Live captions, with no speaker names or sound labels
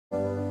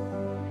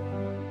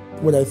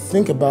When I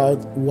think about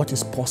what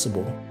is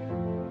possible,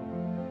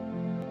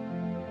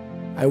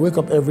 I wake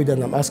up every day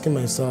and I'm asking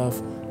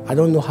myself, I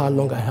don't know how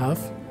long I have,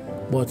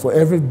 but for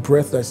every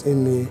breath that's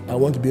in me, I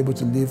want to be able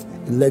to leave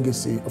a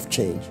legacy of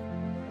change.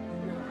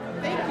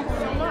 Thank you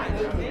so much.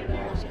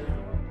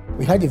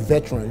 We had a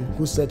veteran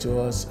who said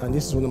to us, and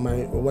this is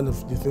one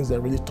of the things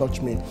that really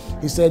touched me.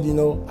 He said, you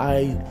know,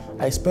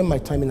 I spent my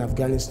time in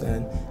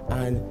Afghanistan,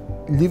 and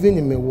living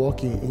in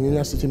Milwaukee, in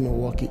inner city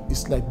Milwaukee,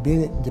 it's like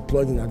being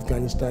deployed in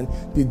Afghanistan.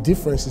 The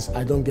difference is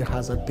I don't get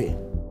hazard pay.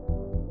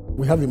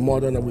 We have a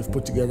model that we've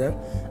put together,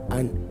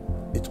 and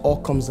it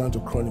all comes down to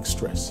chronic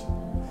stress.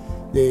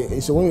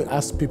 So when we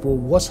ask people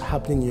what's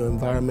happening in your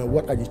environment,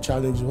 what are the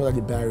challenges, what are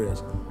the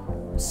barriers?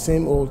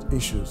 Same old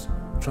issues: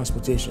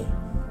 transportation,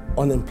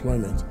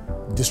 unemployment,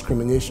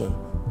 discrimination,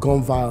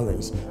 gun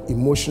violence,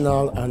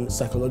 emotional and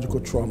psychological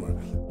trauma.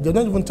 They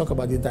don't even talk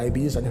about the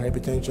diabetes and the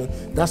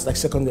hypertension. That's like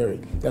secondary.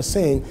 They're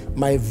saying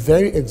my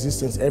very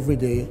existence every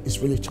day is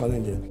really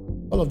challenging.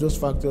 All of those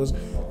factors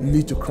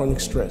lead to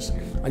chronic stress.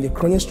 And the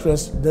chronic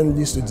stress then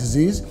leads to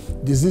disease.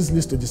 Disease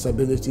leads to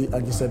disability,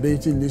 and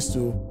disability leads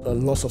to a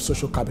loss of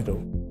social capital.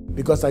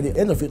 Because at the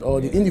end of it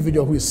all, the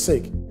individual who is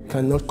sick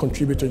cannot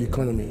contribute to the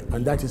economy,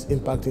 and that is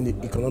impacting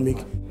the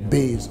economic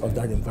base of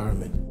that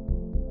environment.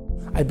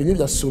 I believe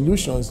that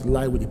solutions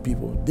lie with the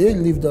people. They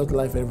live that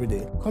life every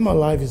day. Come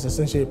Alive is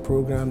essentially a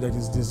program that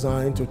is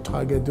designed to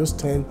target those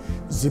 10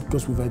 zip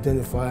codes we've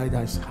identified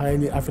as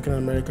highly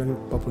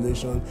African-American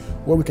population,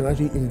 where we can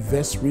actually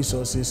invest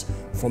resources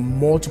from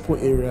multiple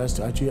areas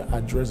to actually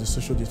address the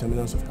social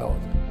determinants of health.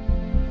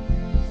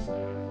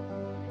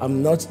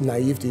 I'm not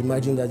naive to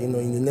imagine that, in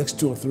the next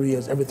 2 or 3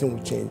 years, everything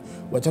will change.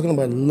 We're talking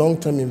about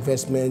long-term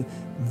investment,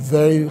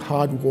 very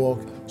hard work,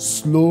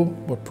 slow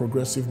but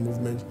progressive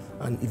movement,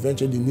 and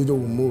eventually the needle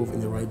will move in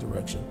the right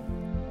direction.